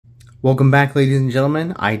Welcome back, ladies and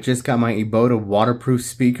gentlemen. I just got my EBODA Waterproof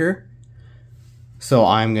Speaker. So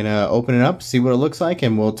I'm going to open it up, see what it looks like,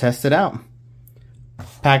 and we'll test it out.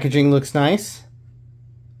 Packaging looks nice.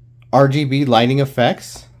 RGB lighting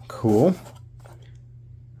effects. Cool.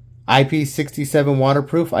 IP67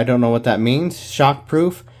 waterproof. I don't know what that means.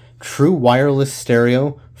 Shockproof. True wireless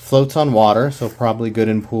stereo. Floats on water, so probably good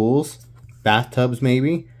in pools. Bathtubs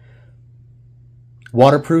maybe.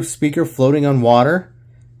 Waterproof speaker floating on water.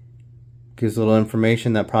 Gives a little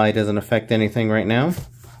information that probably doesn't affect anything right now.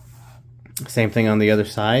 Same thing on the other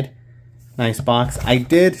side. Nice box. I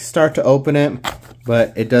did start to open it,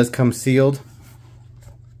 but it does come sealed.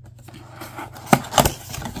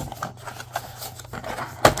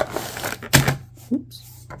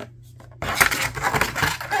 Oops.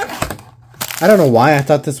 I don't know why I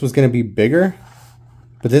thought this was going to be bigger,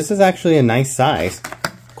 but this is actually a nice size.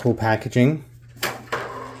 Cool packaging.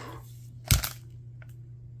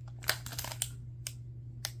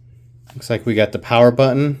 Looks like we got the power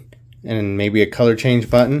button and maybe a color change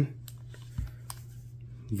button.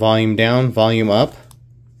 Volume down, volume up.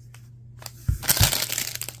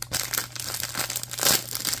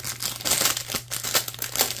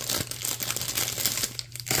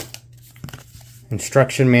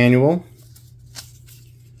 Instruction manual.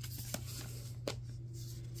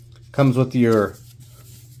 Comes with your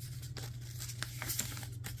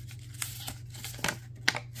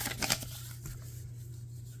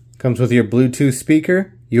Bluetooth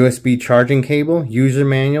speaker, USB charging cable, user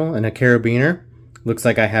manual, and a carabiner. Looks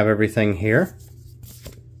like I have everything here.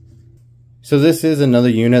 So this is another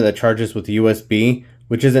unit that charges with USB,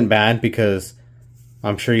 which isn't bad because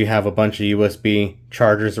I'm sure you have a bunch of USB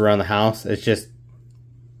chargers around the house. It's just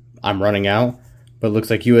I'm running out, but it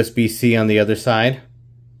looks like USB-C on the other side.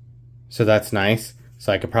 So that's nice.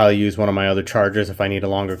 So I could probably use one of my other chargers if I need a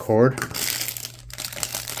longer cord.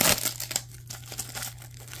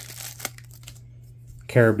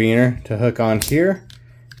 Carabiner to hook on here,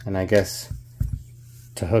 and I guess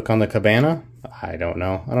to hook on the cabana. I don't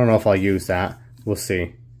know. I don't know if I'll use that. We'll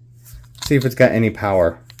see. See if it's got any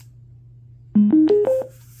power.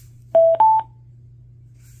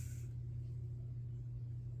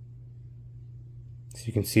 So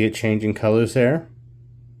you can see it changing colors there.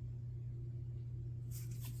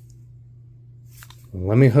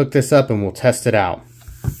 Let me hook this up and we'll test it out.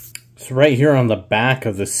 So right here on the back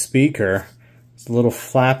of the speaker, a little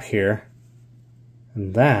flap here,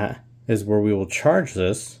 and that is where we will charge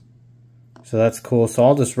this. So that's cool. So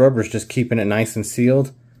all this rubber is just keeping it nice and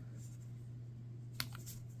sealed.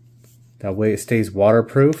 That way it stays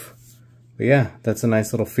waterproof. But yeah, that's a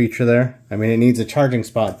nice little feature there. I mean, it needs a charging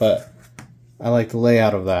spot, but I like the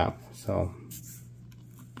layout of that. So,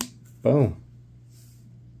 boom.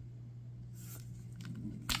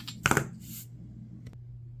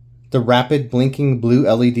 The rapid blinking blue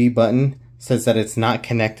LED button says that it's not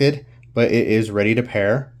connected, but it is ready to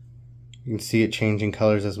pair. You can see it changing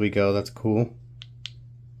colors as we go. That's cool.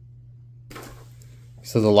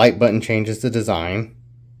 So the light button changes the design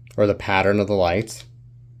or the pattern of the lights.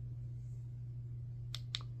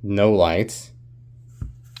 No lights.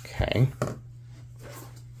 Okay.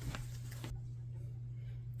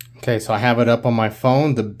 Okay, so I have it up on my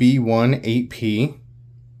phone, the B1 8P.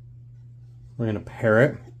 We're going to pair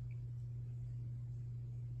it.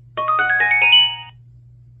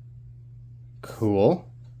 Cool.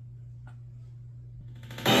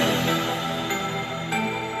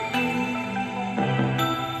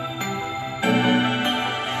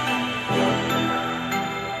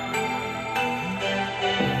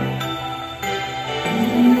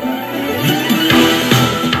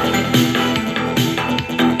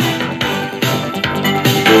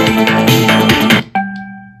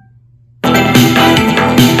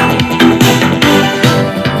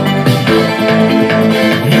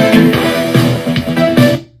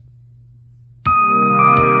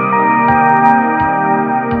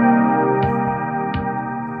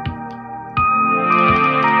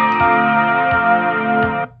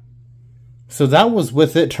 So that was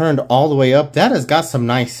with it turned all the way up. That has got some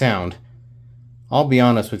nice sound. I'll be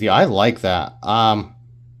honest with you, I like that. I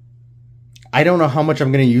don't know how much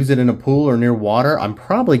I'm going to use it in a pool or near water. I'm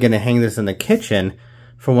probably going to hang this in the kitchen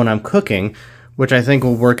for when I'm cooking, which I think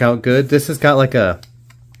will work out good. This has got like a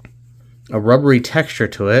rubbery texture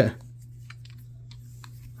to it.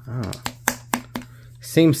 Oh.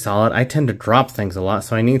 Seems solid. I tend to drop things a lot,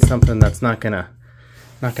 so I need something that's not gonna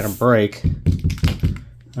break. I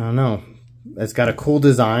don't know. It's got a cool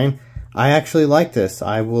design. I actually like this.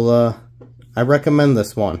 I recommend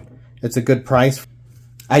this one. It's a good price.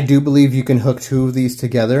 I do believe you can hook two of these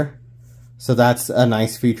together, so that's a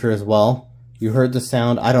nice feature as well. You heard the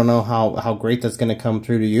sound. I don't know how great that's going to come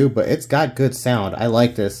through to you, but it's got good sound. I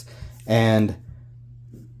like this. And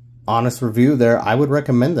honest review there, I would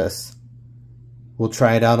recommend this. We'll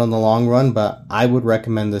try it out on the long run, but I would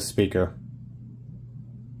recommend this speaker.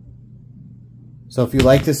 So if you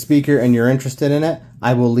like this speaker and you're interested in it,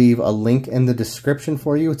 I will leave a link in the description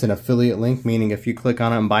for you. It's an affiliate link, meaning if you click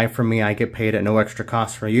on it and buy from me, I get paid at no extra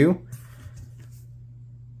cost for you.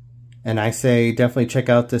 And I say definitely check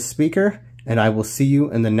out this speaker, and I will see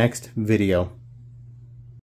you in the next video.